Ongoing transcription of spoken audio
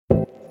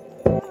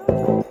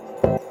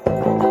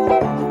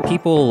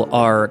People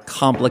are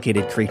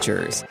complicated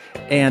creatures.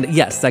 And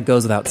yes, that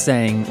goes without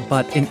saying,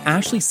 but in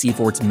Ashley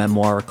Seaford's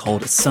memoir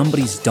called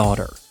Somebody's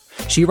Daughter,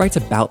 she writes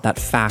about that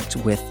fact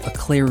with a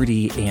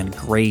clarity and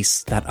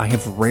grace that I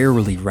have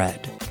rarely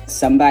read.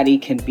 Somebody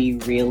can be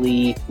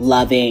really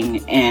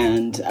loving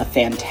and a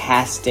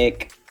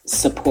fantastic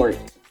support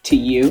to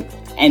you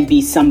and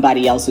be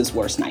somebody else's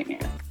worst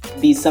nightmare,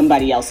 be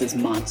somebody else's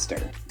monster,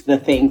 the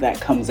thing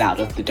that comes out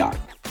of the dark.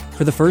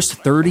 For the first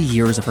 30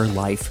 years of her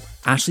life,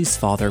 Ashley's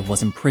father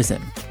was in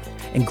prison.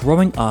 And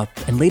growing up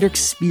and later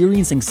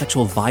experiencing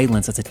sexual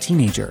violence as a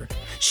teenager,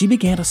 she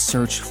began to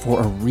search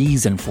for a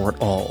reason for it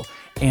all.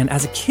 And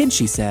as a kid,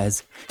 she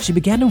says, she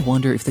began to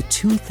wonder if the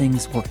two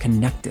things were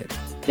connected.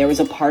 There was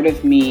a part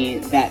of me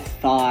that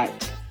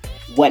thought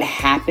what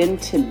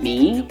happened to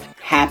me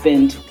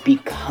happened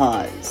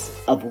because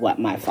of what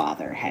my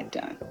father had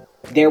done.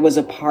 There was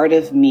a part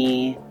of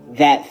me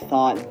that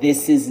thought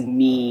this is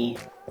me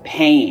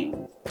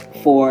paying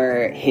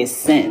for his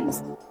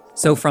sins.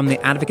 So from The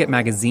Advocate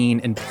magazine,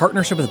 in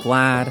partnership with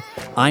GLAAD,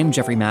 I'm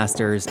Jeffrey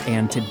Masters,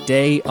 and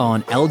today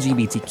on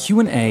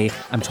LGBTQ&A,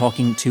 I'm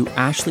talking to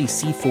Ashley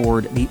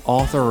Seaford, the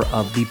author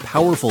of the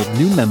powerful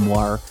new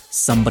memoir,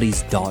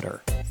 Somebody's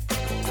Daughter.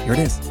 Here it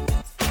is.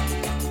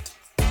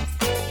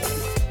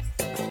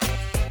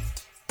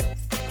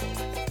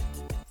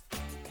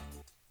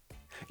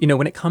 You know,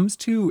 when it comes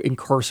to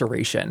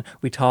incarceration,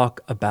 we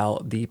talk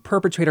about the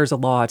perpetrators a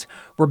lot.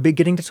 We're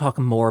beginning to talk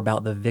more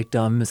about the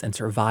victims and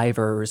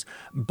survivors,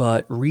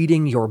 but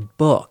reading your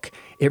book,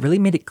 it really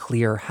made it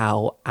clear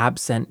how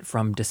absent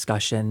from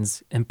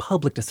discussions and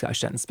public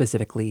discussions,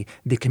 specifically,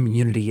 the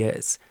community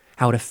is,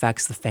 how it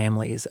affects the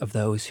families of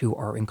those who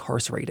are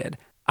incarcerated.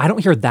 I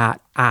don't hear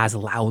that as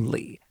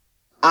loudly.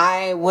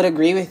 I would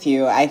agree with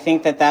you. I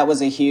think that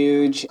was a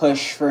huge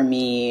push for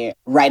me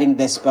writing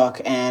this book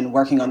and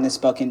working on this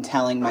book and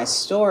telling my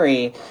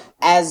story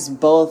as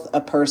both a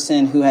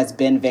person who has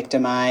been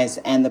victimized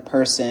and the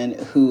person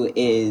who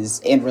is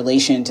in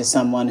relation to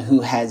someone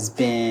who has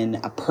been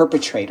a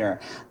perpetrator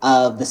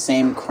of the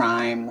same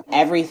crime.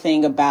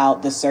 Everything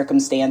about the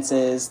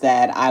circumstances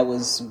that I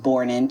was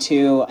born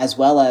into, as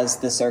well as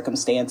the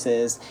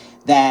circumstances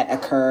that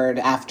occurred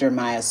after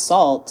my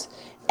assault,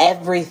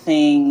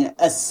 everything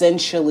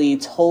essentially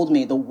told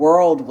me, the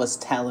world was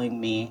telling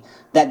me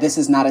that this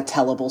is not a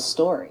tellable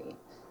story.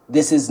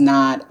 This is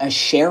not a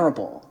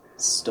shareable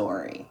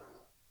story.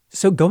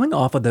 So going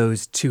off of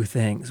those two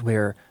things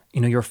where,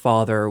 you know, your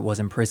father was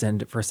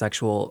imprisoned for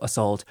sexual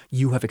assault,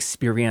 you have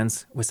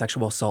experience with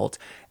sexual assault,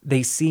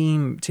 they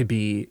seem to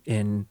be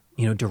in,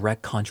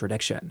 direct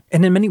contradiction.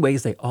 And in many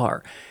ways they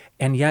are.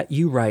 And yet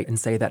you write and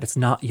say that it's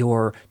not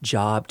your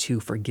job to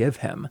forgive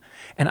him.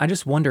 And I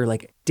just wonder,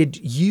 did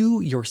you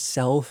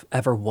yourself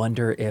ever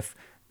wonder if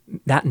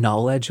that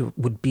knowledge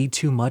would be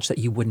too much that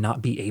you would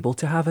not be able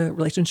to have a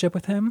relationship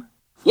with him?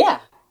 Yeah.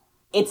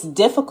 It's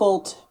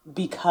difficult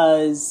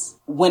because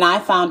when I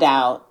found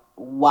out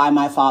why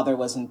my father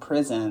was in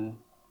prison,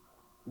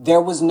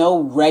 there was no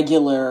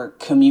regular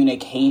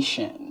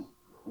communication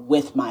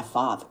with my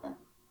father.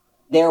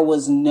 There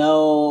was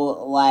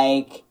no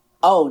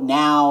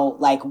now,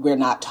 we're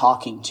not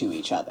talking to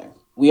each other.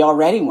 We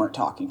already weren't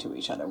talking to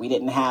each other. We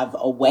didn't have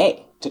a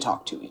way to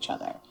talk to each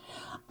other.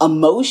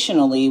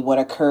 Emotionally, what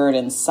occurred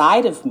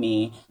inside of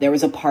me, there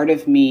was a part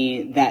of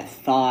me that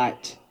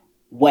thought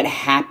what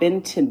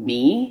happened to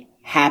me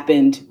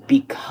happened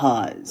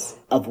because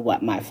of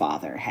what my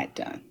father had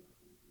done.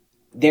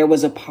 There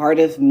was a part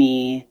of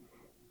me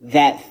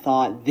that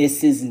thought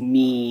this is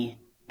me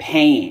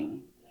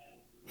paying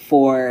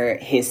for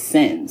his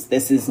sins.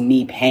 This is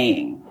me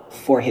paying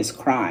for his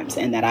crimes,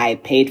 and that I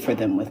had paid for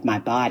them with my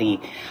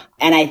body.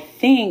 And I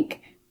think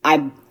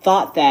I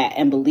thought that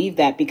and believed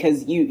that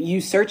because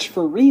you search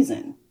for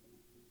reason.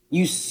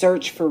 You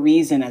search for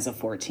reason as a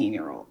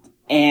 14-year-old.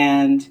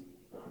 And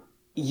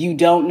you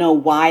don't know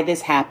why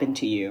this happened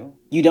to you.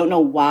 You don't know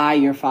why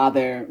your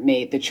father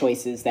made the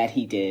choices that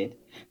he did.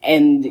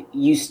 And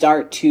you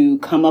start to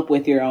come up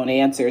with your own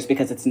answers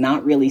because it's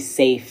not really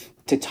safe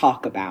to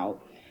talk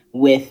about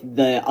with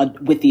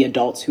the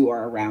adults who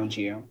are around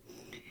you.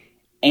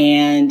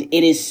 And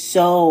it is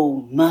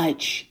so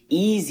much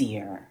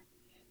easier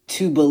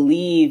to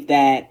believe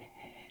that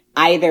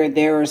either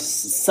there's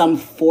some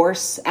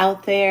force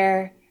out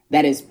there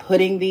that is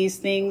putting these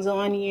things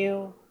on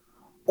you,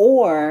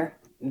 or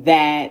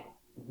that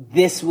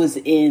this was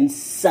in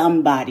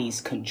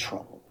somebody's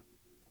control.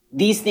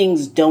 These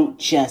things don't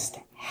just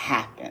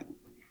happen.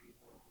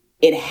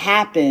 It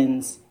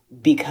happens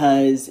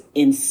because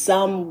in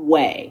some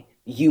way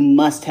you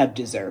must have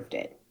deserved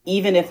it,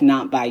 even if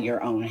not by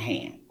your own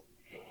hand.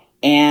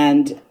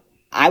 And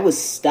I was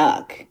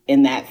stuck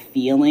in that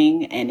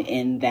feeling and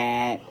in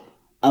that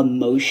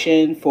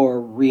emotion for a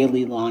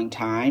really long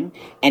time.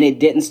 And it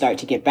didn't start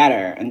to get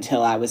better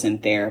until I was in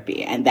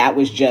therapy. And that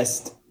was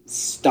just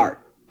start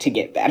to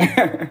get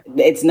better.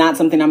 It's not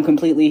something I'm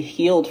completely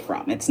healed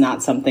from. It's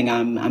not something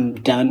I'm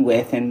done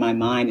with in my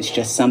mind. It's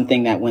just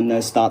something that when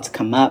those thoughts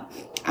come up,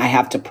 I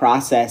have to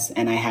process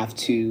and I have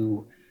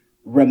to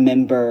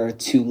remember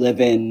to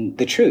live in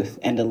the truth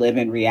and to live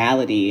in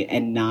reality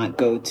and not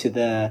go to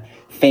the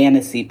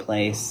fantasy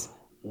place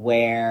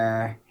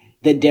where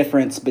the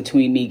difference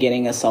between me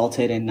getting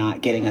assaulted and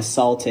not getting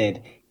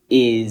assaulted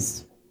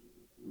is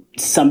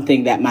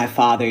something that my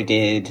father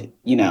did,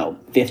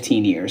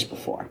 15 years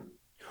before.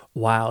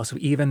 Wow. So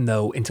even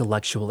though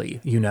intellectually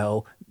you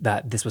know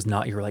that this was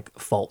not your like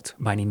fault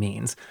by any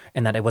means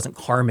and that it wasn't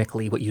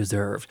karmically what you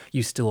deserved,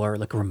 you still are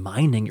like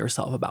reminding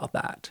yourself about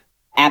that.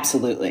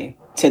 Absolutely.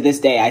 To this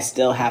day, I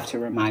still have to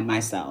remind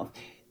myself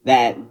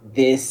that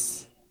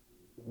this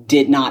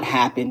did not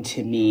happen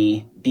to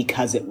me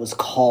because it was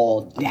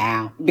called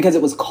down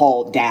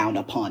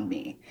upon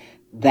me.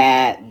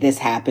 That this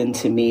happened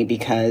to me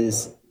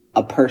because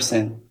a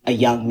person, a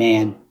young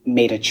man,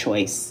 made a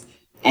choice,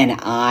 and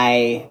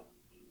I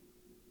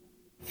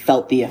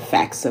felt the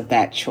effects of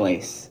that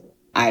choice.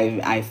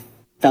 I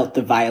felt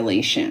the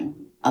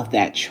violation of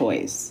that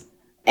choice.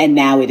 And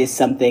now it is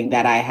something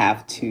that I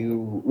have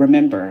to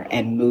remember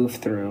and move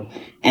through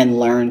and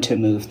learn to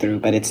move through,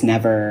 but it's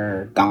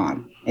never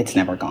gone. It's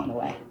never gone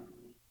away.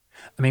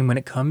 I mean, when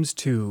it comes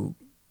to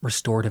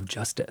restorative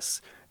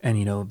justice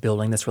and,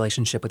 building this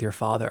relationship with your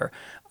father,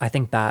 I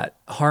think that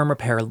harm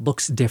repair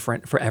looks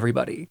different for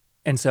everybody.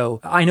 And so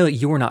I know that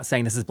you were not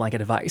saying this is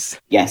blanket advice.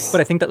 Yes.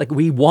 But I think that like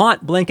we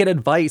want blanket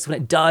advice when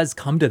it does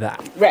come to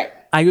that. Right.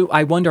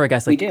 I wonder, I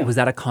guess, like, was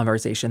that a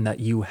conversation that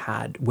you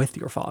had with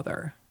your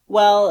father?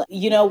 Well,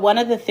 one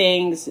of the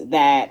things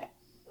that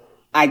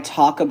I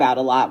talk about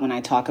a lot when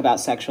I talk about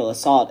sexual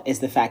assault is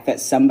the fact that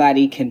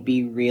somebody can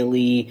be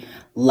really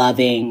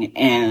loving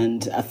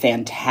and a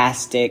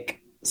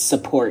fantastic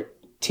support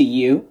to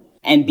you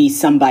and be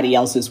somebody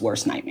else's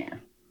worst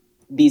nightmare,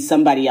 be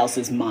somebody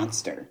else's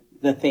monster,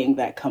 the thing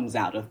that comes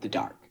out of the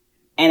dark.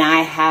 And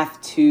I have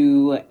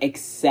to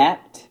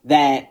accept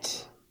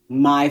that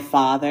my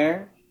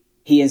father,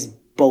 he is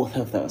both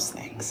of those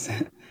things.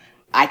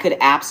 I could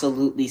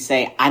absolutely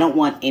say, I don't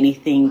want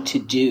anything to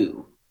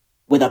do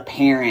with a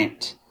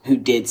parent who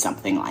did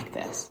something like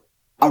this,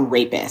 a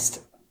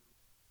rapist.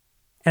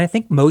 And I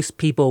think most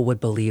people would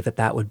believe that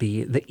that would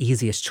be the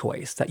easiest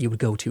choice that you would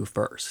go to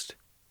first.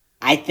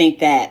 I think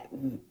that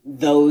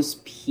those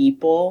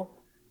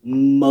people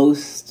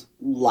most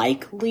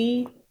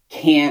likely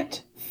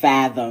can't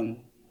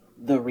fathom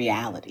the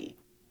reality.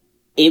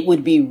 It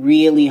would be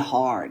really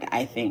hard,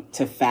 I think,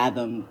 to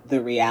fathom the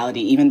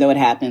reality, even though it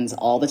happens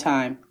all the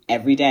time,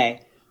 every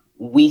day.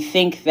 We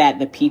think that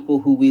the people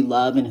who we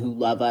love and who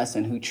love us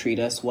and who treat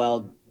us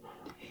well,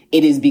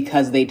 it is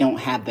because they don't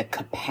have the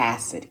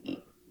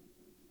capacity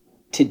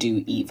to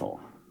do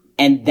evil.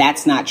 And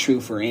that's not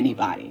true for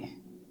anybody.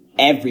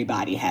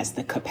 Everybody has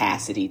the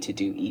capacity to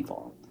do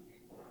evil.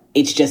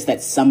 It's just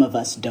that some of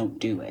us don't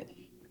do it.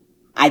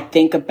 I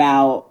think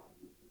about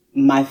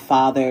my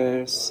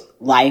father's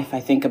life. I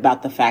think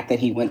about the fact that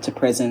he went to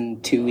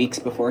prison 2 weeks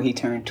before he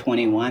turned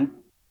 21.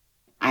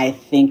 I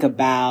think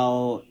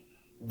about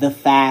the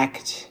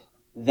fact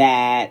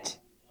that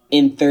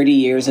in 30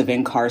 years of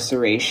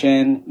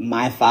incarceration,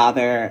 my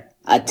father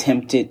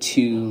attempted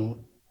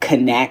to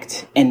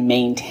connect and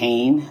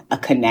maintain a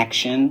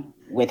connection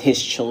with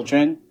his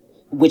children,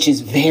 which is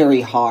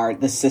very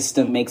hard. The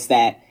system makes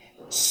that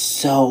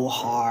so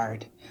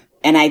hard.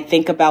 And I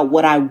think about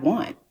what I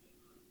want,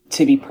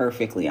 to be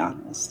perfectly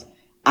honest.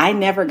 I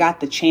never got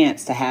the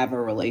chance to have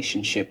a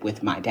relationship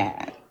with my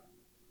dad.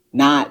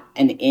 Not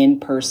an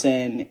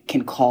in-person,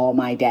 can call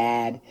my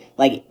dad,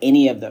 like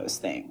any of those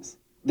things.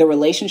 The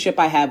relationship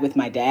I have with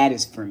my dad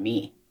is for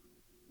me.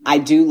 I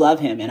do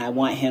love him and I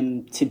want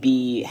him to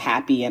be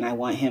happy and I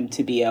want him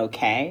to be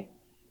okay.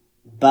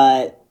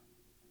 But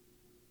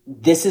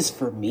this is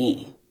for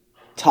me.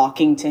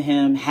 Talking to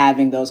him,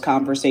 having those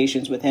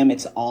conversations with him,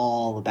 it's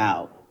all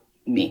about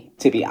me,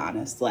 to be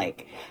honest.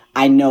 Like,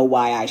 I know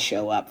why I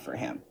show up for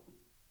him.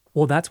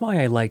 Well, that's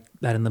why I like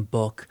that in the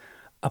book,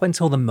 up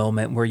until the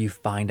moment where you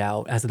find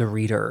out as the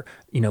reader,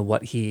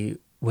 what he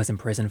was in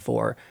prison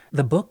for.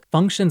 The book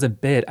functions a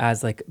bit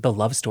as like the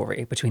love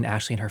story between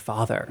Ashley and her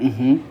father.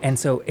 Mm-hmm. And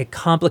so it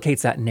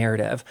complicates that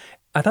narrative.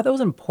 I thought that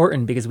was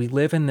important because we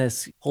live in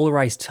this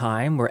polarized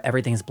time where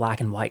everything's black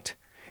and white,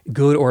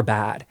 good or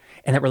bad,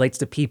 and that relates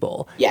to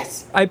people.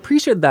 Yes. I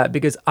appreciate that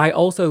because I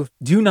also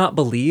do not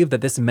believe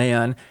that this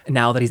man,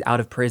 now that he's out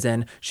of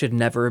prison, should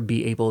never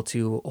be able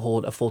to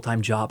hold a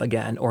full-time job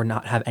again or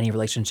not have any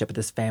relationship with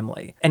his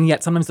family. And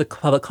yet sometimes the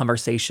public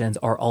conversations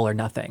are all or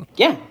nothing.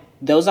 Yeah.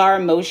 Those are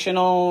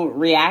emotional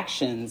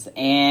reactions.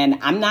 And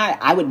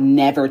I would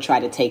never try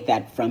to take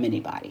that from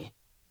anybody.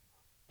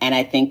 And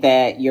I think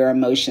that your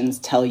emotions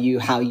tell you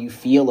how you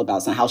feel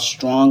about something, how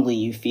strongly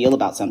you feel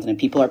about something. And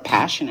people are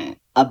passionate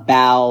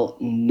about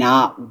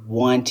not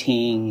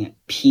wanting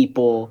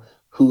people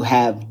who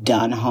have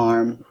done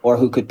harm or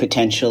who could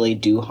potentially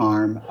do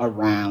harm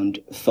around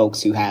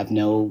folks who have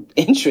no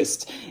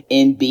interest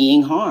in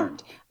being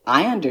harmed.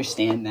 I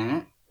understand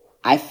that.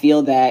 I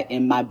feel that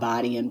in my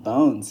body and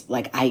bones.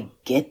 Like, I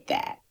get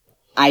that.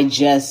 I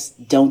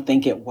just don't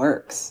think it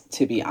works,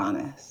 to be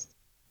honest.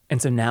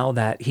 And so now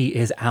that he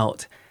is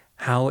out,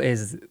 How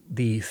is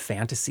the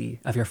fantasy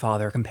of your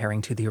father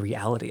comparing to the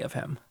reality of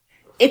him?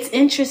 It's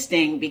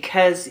interesting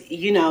because,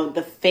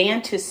 the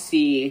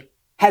fantasy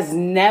has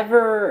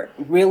never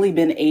really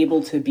been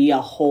able to be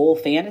a whole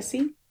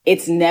fantasy.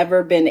 It's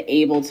never been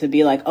able to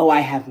be like, oh,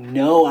 I have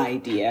no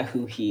idea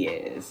who he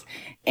is.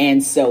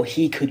 And so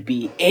he could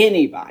be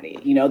anybody.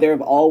 There have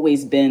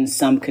always been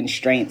some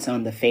constraints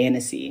on the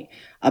fantasy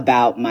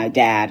about my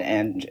dad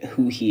and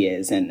who he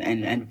is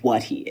and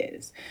what he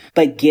is.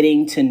 But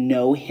getting to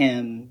know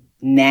him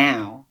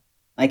now,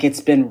 like,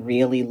 it's been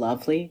really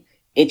lovely.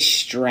 It's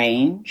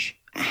strange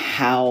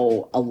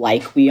how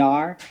alike we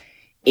are.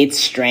 It's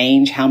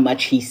strange how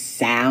much he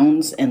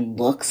sounds and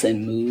looks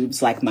and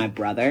moves like my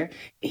brother.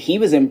 He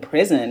was in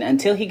prison.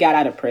 Until he got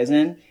out of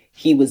prison,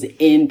 he was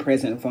in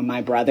prison for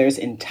my brother's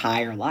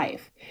entire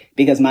life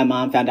because my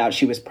mom found out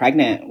she was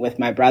pregnant with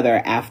my brother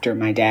after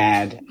my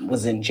dad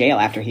was in jail,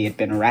 after he had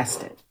been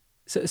arrested.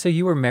 So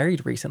you were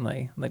married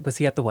recently. Like, was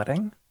he at the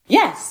wedding?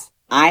 Yes.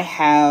 I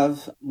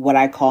have what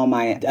I call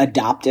my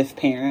adoptive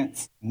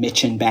parents,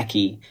 Mitch and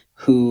Becky,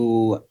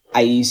 who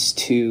I used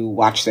to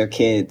watch their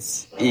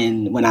kids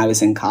when I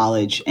was in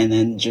college, and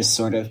then just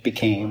sort of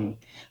became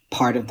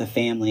part of the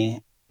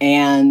family.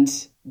 And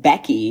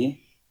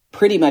Becky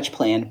pretty much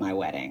planned my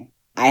wedding.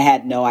 I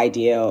had no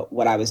idea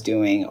what I was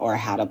doing or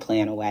how to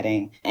plan a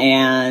wedding.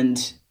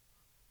 And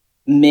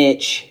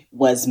Mitch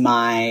was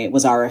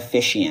our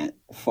officiant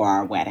for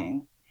our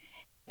wedding.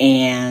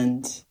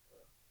 And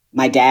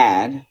my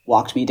dad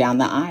walked me down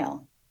the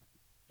aisle,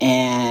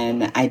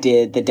 and I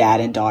did the dad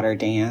and daughter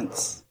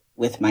dance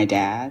with my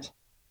dad.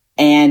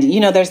 And,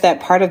 there's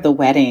that part of the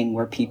wedding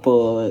where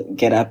people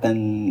get up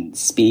and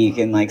speak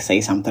and like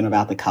say something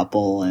about the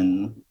couple.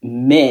 And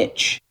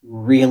Mitch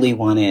really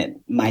wanted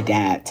my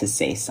dad to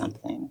say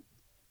something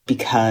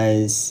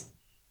because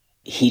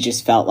he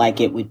just felt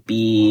like it would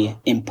be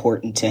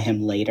important to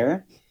him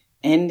later.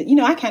 And,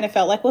 I kind of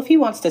felt like, well, if he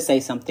wants to say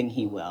something,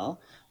 he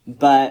will.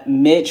 But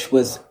Mitch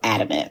was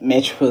adamant.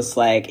 Mitch was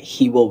like,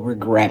 he will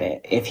regret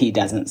it if he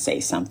doesn't say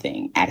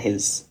something at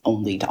his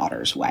only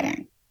daughter's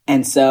wedding.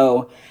 And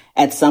so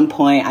at some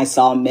point, I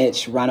saw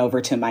Mitch run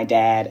over to my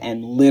dad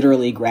and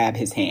literally grab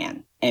his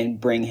hand and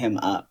bring him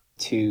up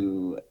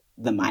to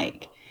the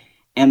mic.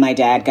 And my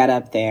dad got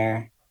up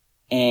there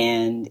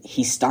and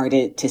he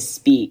started to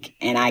speak.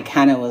 And I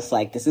kind of was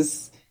like,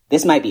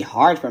 this might be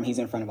hard for him. He's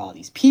in front of all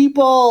these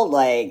people.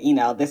 Like,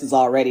 this is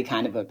already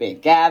kind of a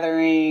big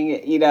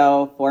gathering,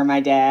 for my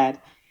dad.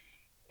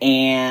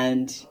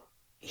 And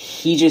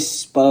he just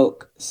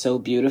spoke so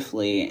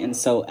beautifully and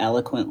so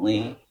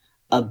eloquently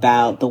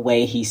about the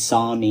way he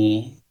saw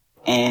me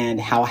and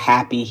how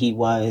happy he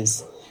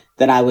was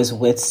that I was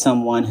with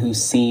someone who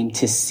seemed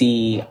to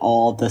see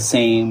all the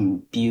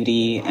same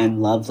beauty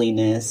and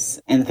loveliness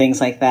and things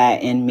like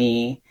that in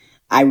me.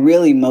 I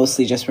really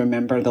mostly just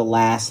remember the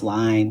last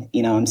line.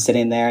 I'm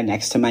sitting there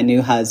next to my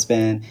new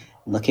husband,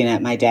 looking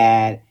at my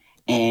dad,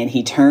 and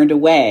he turned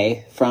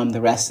away from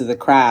the rest of the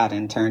crowd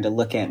and turned to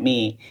look at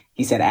me.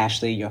 He said,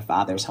 "Ashley, your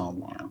father's home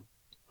now."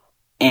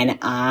 And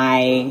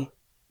I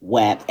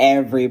wept.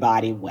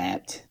 Everybody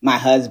wept. My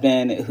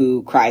husband,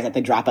 who cries at the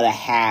drop of the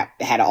hat,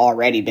 had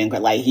already been,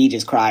 like, he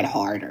just cried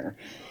harder.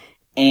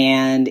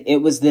 And it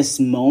was this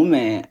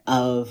moment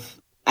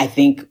of, I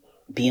think,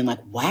 being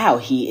like, wow,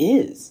 he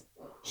is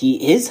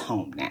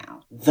home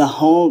now.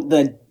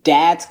 The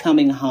dad's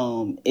coming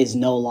home is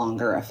no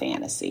longer a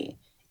fantasy.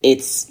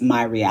 It's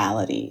my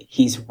reality.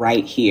 He's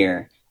right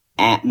here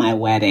at my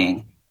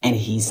wedding, and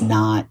he's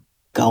not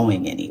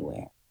going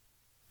anywhere.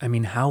 I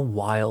mean, how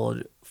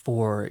wild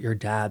for your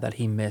dad that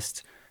he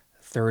missed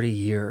 30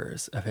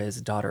 years of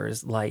his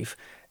daughter's life,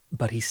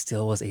 but he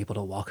still was able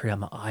to walk her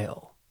down the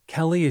aisle.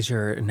 Kelly is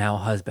your now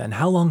husband.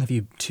 How long have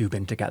you two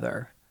been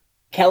together?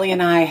 Kelly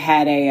and I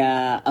had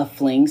a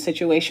fling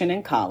situation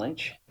in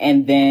college,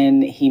 and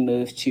then he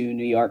moved to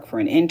New York for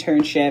an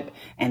internship,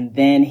 and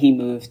then he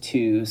moved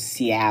to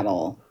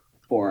Seattle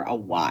for a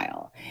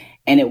while.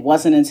 And it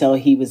wasn't until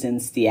he was in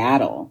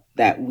Seattle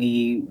that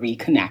we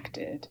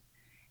reconnected.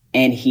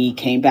 And he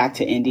came back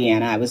to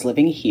Indiana. I was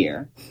living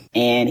here,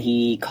 and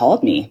he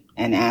called me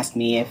and asked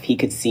me if he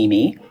could see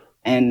me.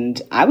 And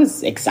I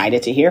was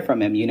excited to hear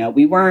from him.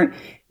 We weren't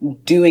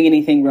doing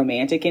anything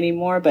romantic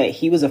anymore, but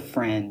he was a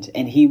friend,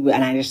 and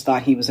I just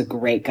thought he was a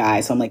great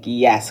guy. So I'm like,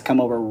 yes, come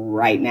over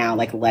right now.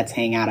 Like, let's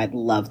hang out. I'd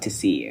love to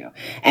see you.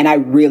 And I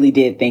really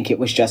did think it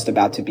was just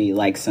about to be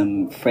like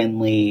some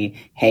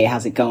friendly, hey,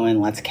 how's it going?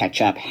 Let's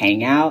catch up,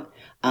 hang out.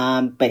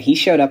 But he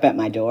showed up at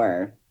my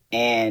door,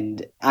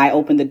 and I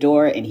opened the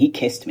door and he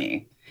kissed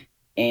me.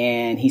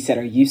 And he said,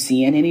 "Are you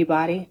seeing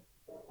anybody?"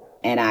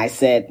 And I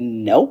said,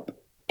 "Nope."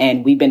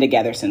 And we've been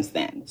together since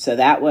then. So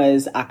that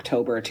was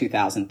October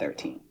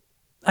 2013.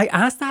 I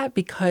asked that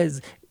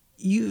because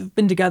you've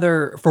been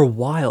together for a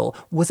while.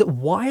 Was it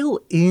while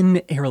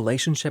in a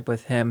relationship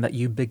with him that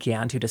you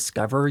began to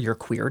discover your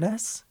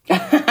queerness?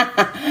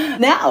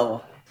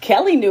 No.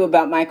 Kelly knew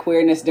about my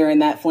queerness during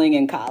that fling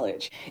in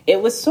college.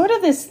 It was sort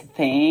of this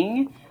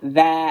thing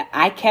that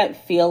I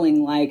kept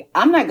feeling like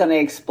I'm not going to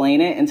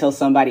explain it until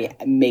somebody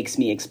makes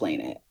me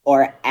explain it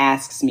or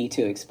asks me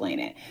to explain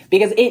it.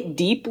 Because it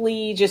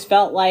deeply just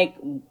felt like,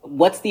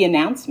 what's the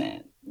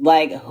announcement?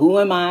 Like, who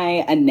am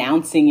I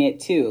announcing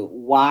it to?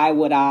 Why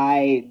would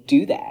I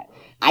do that?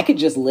 I could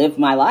just live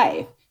my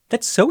life.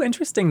 That's so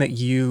interesting that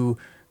you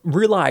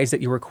realized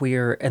that you were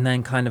queer and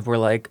then kind of were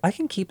like, I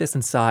can keep this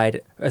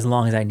inside as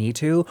long as I need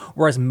to.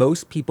 Whereas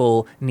most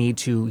people need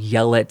to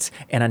yell it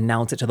and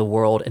announce it to the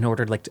world in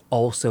order to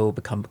also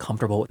become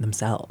comfortable with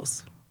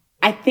themselves.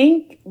 I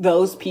think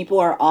those people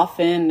are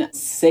often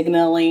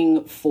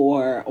signaling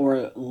for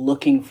or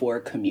looking for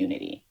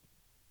community.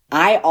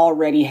 I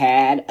already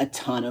had a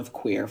ton of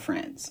queer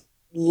friends,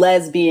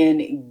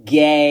 lesbian,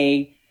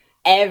 gay,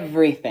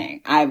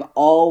 everything. I've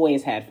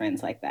always had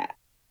friends like that.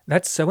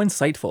 That's so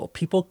insightful.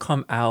 People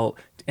come out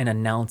and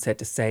announce it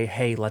to say,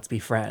 hey, let's be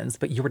friends,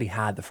 but you already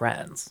had the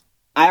friends.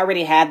 I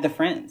already had the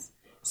friends.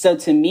 So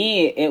to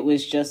me, it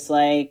was just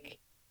like,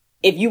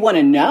 if you want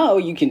to know,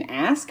 you can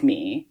ask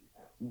me,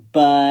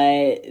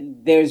 but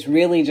there's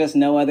really just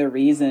no other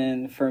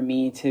reason for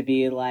me to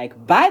be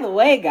like, by the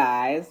way,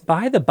 guys.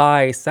 By the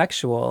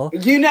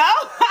bisexual. You know?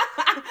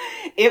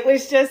 It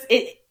was just,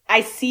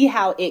 I see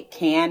how it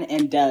can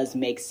and does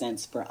make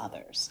sense for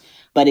others,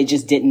 but it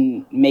just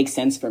didn't make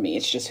sense for me.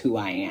 It's just who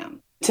I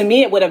am. To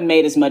me, it would have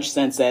made as much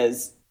sense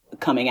as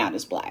coming out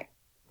as Black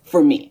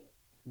for me,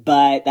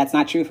 but that's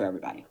not true for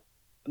everybody.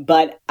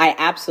 But I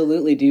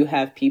absolutely do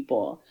have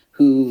people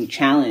who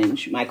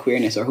challenge my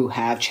queerness or who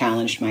have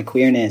challenged my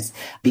queerness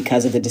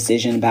because of the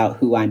decision about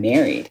who I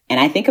married. And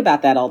I think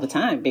about that all the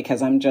time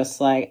because I'm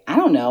just like, I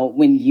don't know,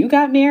 when you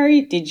got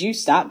married, did you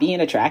stop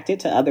being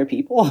attracted to other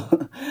people?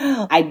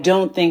 I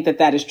don't think that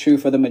that is true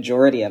for the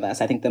majority of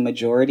us. I think the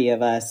majority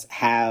of us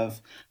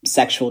have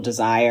sexual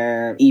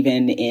desire,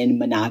 even in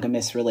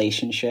monogamous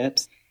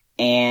relationships.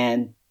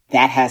 And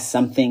that has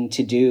something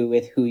to do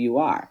with who you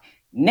are.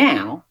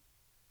 Now,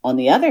 on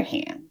the other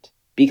hand,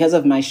 because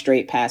of my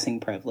straight passing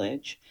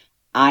privilege,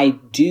 I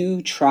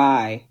do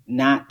try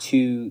not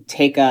to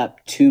take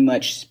up too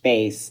much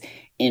space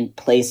in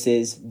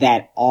places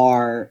that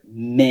are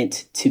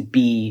meant to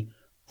be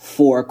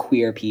for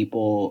queer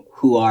people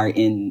who are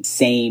in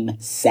same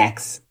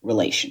sex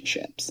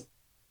relationships.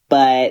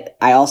 But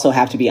I also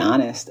have to be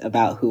honest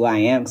about who I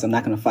am because I'm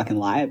not going to fucking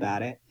lie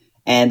about it.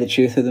 And the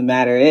truth of the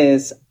matter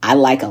is, I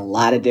like a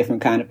lot of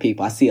different kind of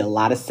people. I see a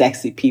lot of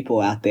sexy people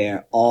out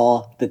there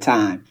all the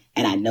time.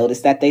 And I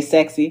notice that they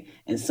sexy.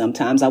 And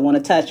sometimes I want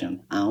to touch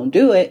them. I don't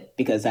do it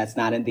because that's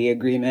not in the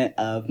agreement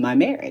of my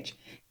marriage.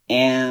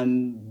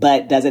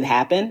 But does it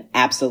happen?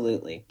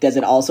 Absolutely. Does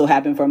it also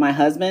happen for my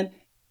husband?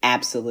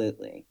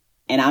 Absolutely.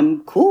 And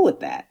I'm cool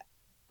with that.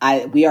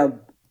 We are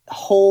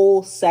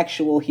whole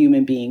sexual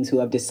human beings who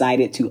have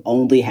decided to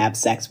only have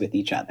sex with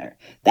each other.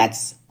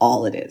 That's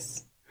all it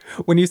is.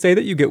 When you say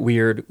that you get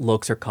weird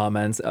looks or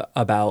comments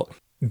about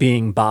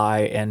being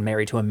bi and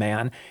married to a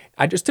man,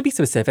 just to be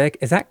specific,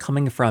 is that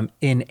coming from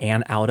in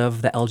and out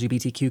of the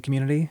LGBTQ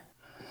community?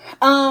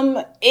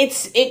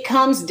 It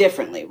comes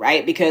differently,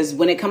 right? Because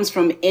when it comes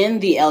from in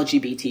the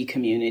LGBT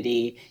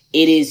community,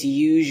 it is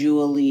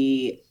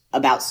usually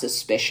about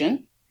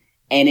suspicion.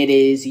 And it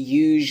is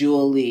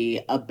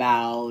usually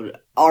about,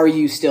 are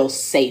you still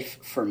safe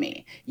for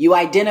me? You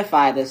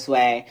identify this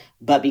way,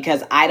 but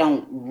because I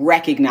don't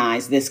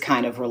recognize this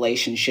kind of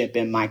relationship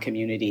in my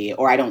community,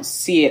 or I don't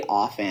see it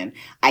often,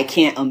 I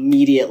can't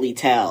immediately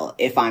tell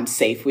if I'm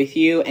safe with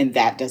you, and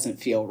that doesn't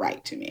feel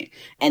right to me.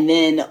 And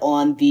then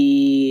on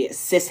the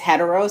cis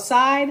hetero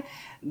side,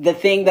 the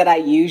thing that I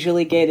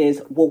usually get is,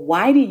 well,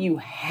 why do you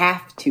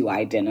have to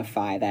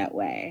identify that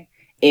way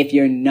if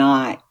you're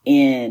not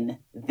in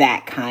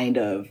that kind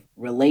of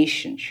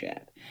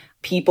relationship?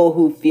 People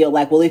who feel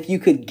like, well, if you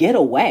could get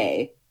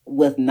away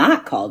with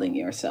not calling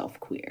yourself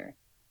queer,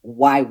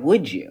 why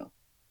would you?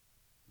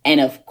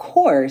 And of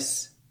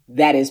course,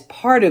 that is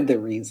part of the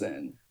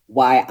reason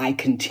why I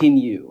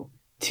continue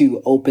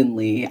to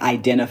openly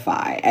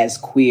identify as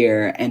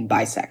queer and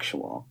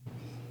bisexual.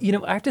 You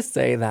know, I have to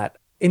say that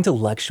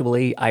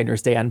intellectually, I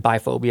understand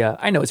biphobia.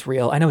 I know it's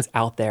real. I know it's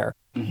out there.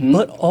 Mm-hmm.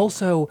 But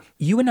also,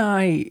 you and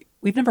I,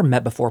 we've never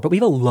met before, but we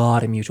have a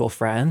lot of mutual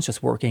friends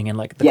just working in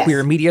like the Yes.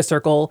 queer media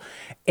circle.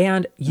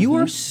 And you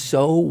are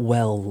so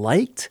well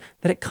liked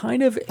that it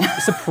kind of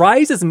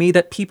surprises me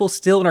that people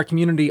still in our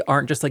community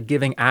aren't just like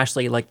giving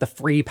Ashley like the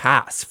free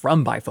pass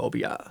from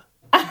biphobia.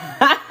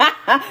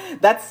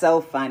 That's so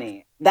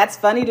funny. That's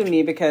funny to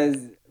me because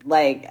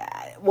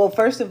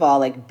first of all,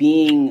 like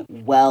being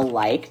well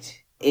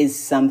liked is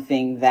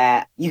something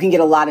that you can get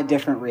a lot of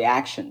different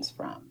reactions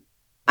from.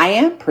 I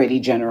am pretty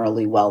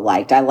generally well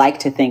liked. I like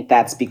to think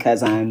that's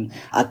because I'm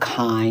a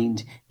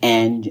kind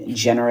and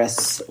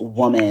generous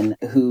woman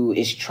who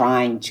is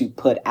trying to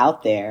put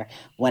out there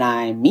when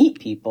I meet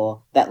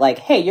people that like,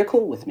 hey, you're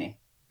cool with me.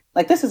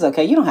 Like, this is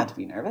okay. You don't have to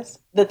be nervous.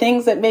 The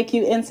things that make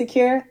you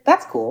insecure,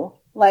 that's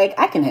cool. Like,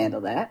 I can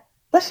handle that.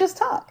 Let's just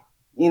talk,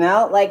 you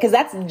know, like, cause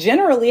that's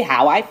generally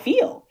how I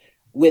feel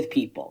with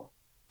people.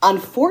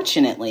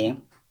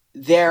 Unfortunately,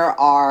 there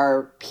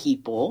are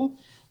people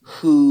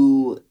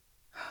who,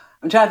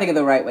 I'm trying to think of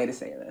the right way to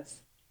say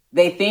this.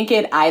 They think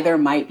it either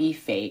might be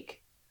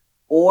fake,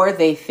 or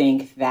they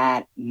think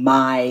that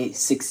my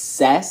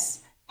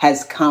success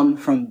has come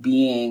from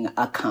being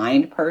a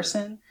kind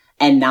person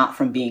and not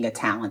from being a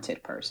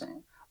talented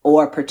person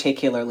or a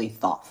particularly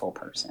thoughtful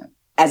person,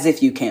 as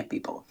if you can't be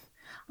both.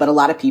 But a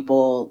lot of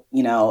people,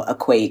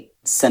 equate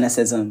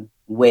cynicism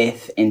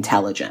with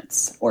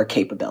intelligence or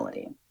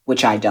capability,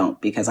 which I don't,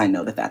 because I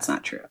know that that's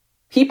not true.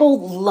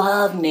 People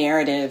love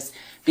narratives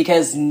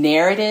because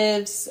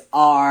narratives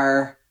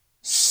are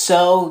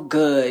so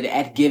good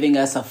at giving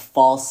us a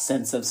false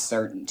sense of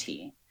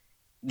certainty.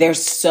 They're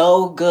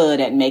so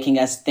good at making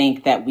us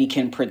think that we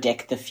can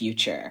predict the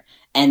future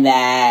and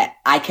that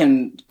I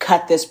can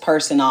cut this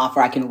person off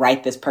or I can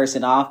write this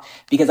person off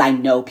because I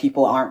know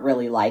people aren't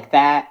really like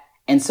that.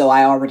 And so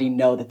I already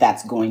know that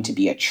that's going to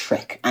be a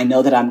trick. I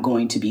know that I'm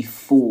going to be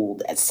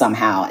fooled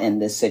somehow in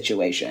this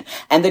situation.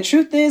 And the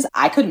truth is,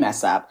 I could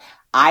mess up.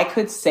 I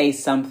could say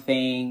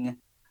something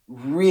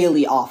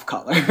really off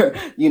color.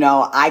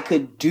 I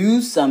could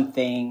do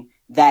something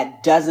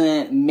that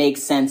doesn't make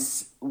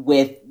sense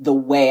with the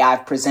way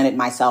I've presented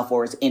myself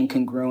or is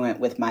incongruent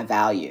with my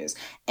values.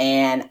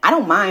 And I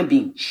don't mind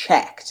being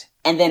checked.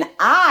 And then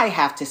I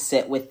have to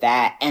sit with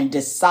that and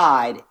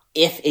decide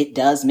if it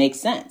does make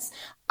sense.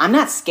 I'm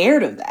not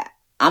scared of that.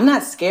 I'm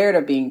not scared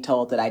of being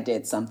told that I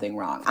did something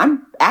wrong.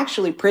 I'm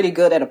actually pretty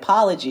good at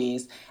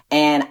apologies,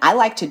 and I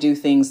like to do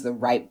things the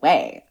right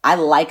way. I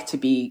like to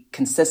be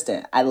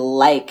consistent. I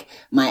like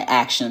my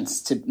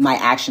actions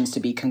to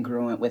be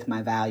congruent with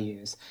my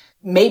values.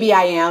 Maybe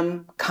I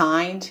am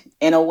kind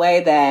in a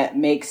way that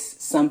makes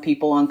some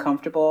people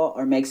uncomfortable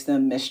or makes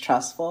them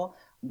mistrustful.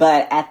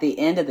 But at the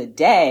end of the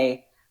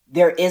day,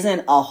 there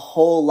isn't a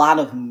whole lot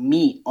of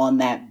meat on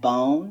that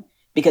bone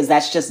because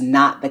that's just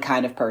not the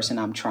kind of person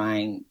I'm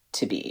trying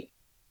to be.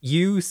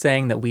 You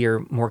saying that we are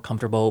more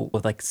comfortable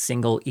with like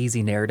single,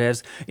 easy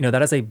narratives,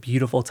 that is a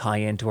beautiful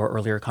tie-in to our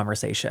earlier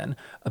conversation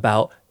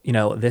about,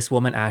 this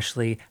woman,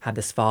 Ashley, had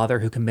this father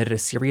who committed a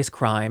serious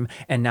crime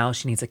and now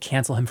she needs to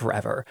cancel him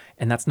forever.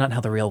 And that's not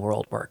how the real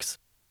world works.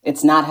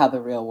 It's not how the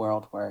real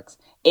world works.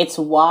 It's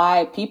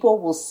why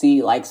people will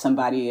see like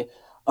somebody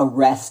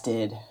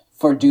arrested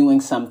for doing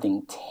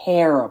something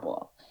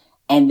terrible.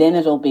 And then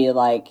it'll be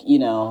like,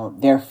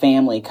 their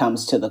family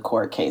comes to the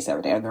court case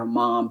every day or their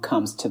mom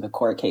comes to the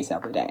court case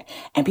every day.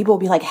 And people will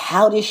be like,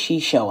 how does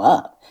she show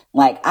up?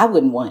 Like, I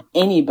wouldn't want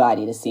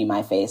anybody to see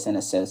my face and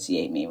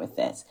associate me with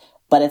this.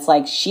 But it's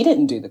like, she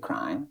didn't do the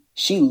crime.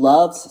 She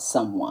loves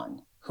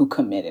someone who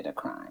committed a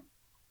crime.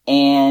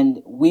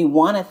 And we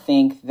want to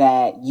think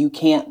that you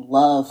can't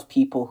love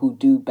people who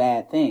do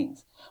bad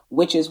things,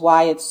 which is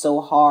why it's so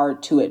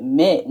hard to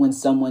admit when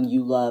someone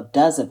you love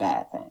does a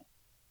bad thing.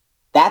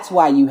 That's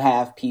why you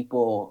have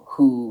people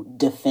who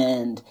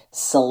defend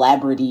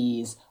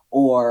celebrities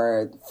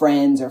or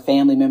friends or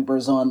family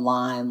members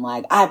online.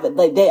 Like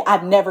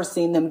I've never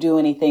seen them do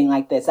anything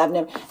like this.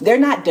 They're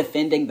not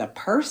defending the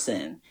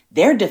person.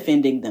 They're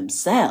defending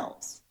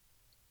themselves.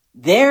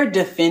 They're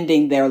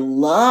defending their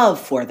love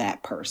for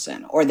that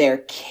person or their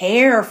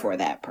care for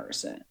that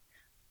person.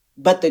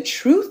 But the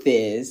truth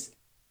is,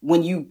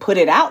 when you put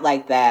it out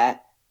like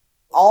that,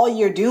 all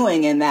you're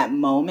doing in that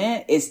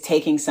moment is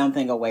taking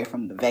something away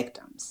from the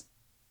victims.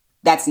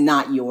 That's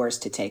not yours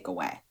to take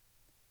away.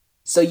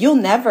 So you'll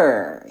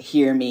never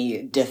hear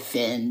me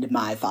defend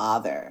my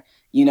father.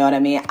 You know what I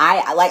mean?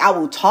 I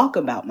will talk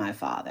about my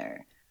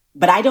father,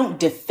 but I don't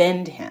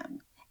defend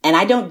him. And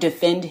I don't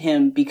defend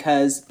him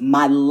because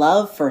my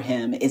love for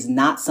him is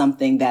not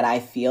something that I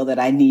feel that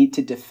I need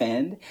to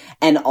defend.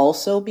 And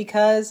also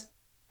because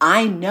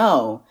I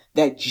know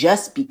that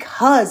just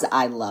because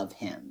I love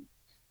him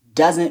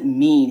doesn't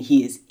mean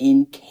he is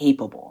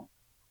incapable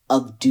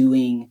of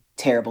doing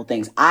terrible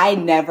things. I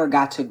never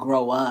got to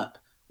grow up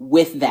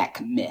with that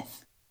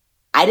myth.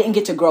 I didn't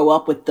get to grow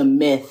up with the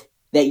myth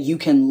that you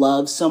can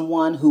love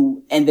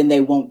someone and then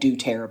they won't do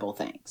terrible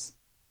things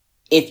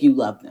if you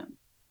love them.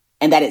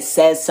 And that it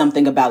says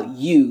something about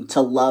you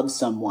to love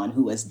someone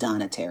who has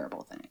done a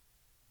terrible thing.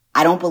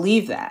 I don't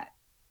believe that.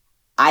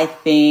 I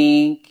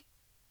think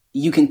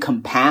you can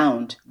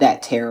compound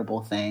that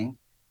terrible thing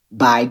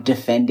by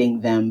defending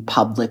them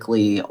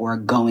publicly or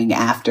going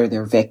after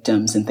their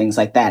victims and things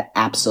like that.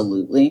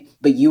 Absolutely.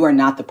 But you are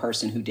not the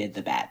person who did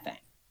the bad thing.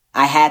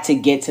 I had to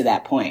get to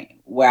that point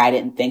where I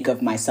didn't think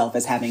of myself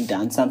as having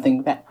done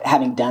something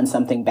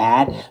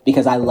bad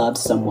because I loved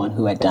someone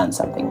who had done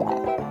something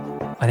bad.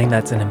 I think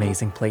that's an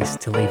amazing place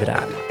to leave it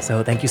at.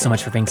 So thank you so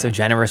much for being so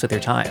generous with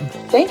your time.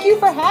 Thank you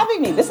for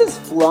having me. This has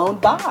flown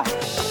by.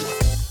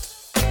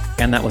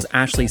 And that was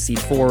Ashley C.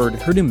 Ford.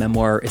 Her new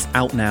memoir is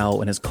out now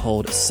and is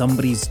called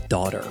Somebody's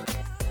Daughter.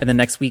 And then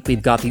next week,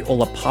 we've got the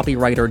Hola Papi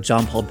writer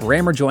John Paul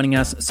Brammer joining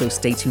us, so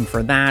stay tuned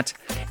for that.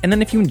 And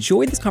then if you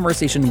enjoyed this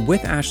conversation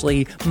with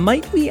Ashley,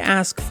 might we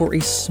ask for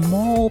a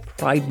small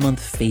Pride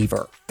Month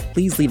favor?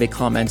 please leave a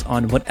comment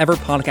on whatever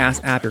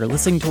podcast app you're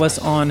listening to us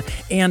on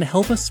and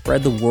help us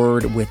spread the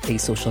word with a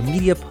social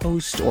media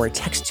post or a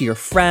text to your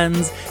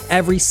friends.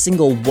 Every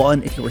single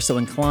one, if you were so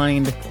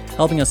inclined.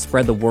 Helping us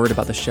spread the word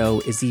about the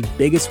show is the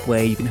biggest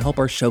way you can help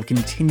our show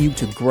continue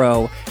to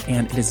grow,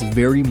 and it is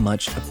very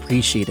much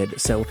appreciated.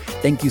 So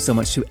thank you so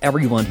much to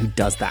everyone who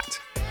does that.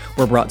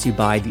 We're brought to you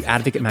by The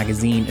Advocate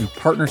Magazine in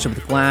partnership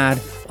with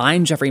GLAAD.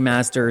 I'm Jeffrey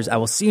Masters. I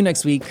will see you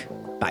next week.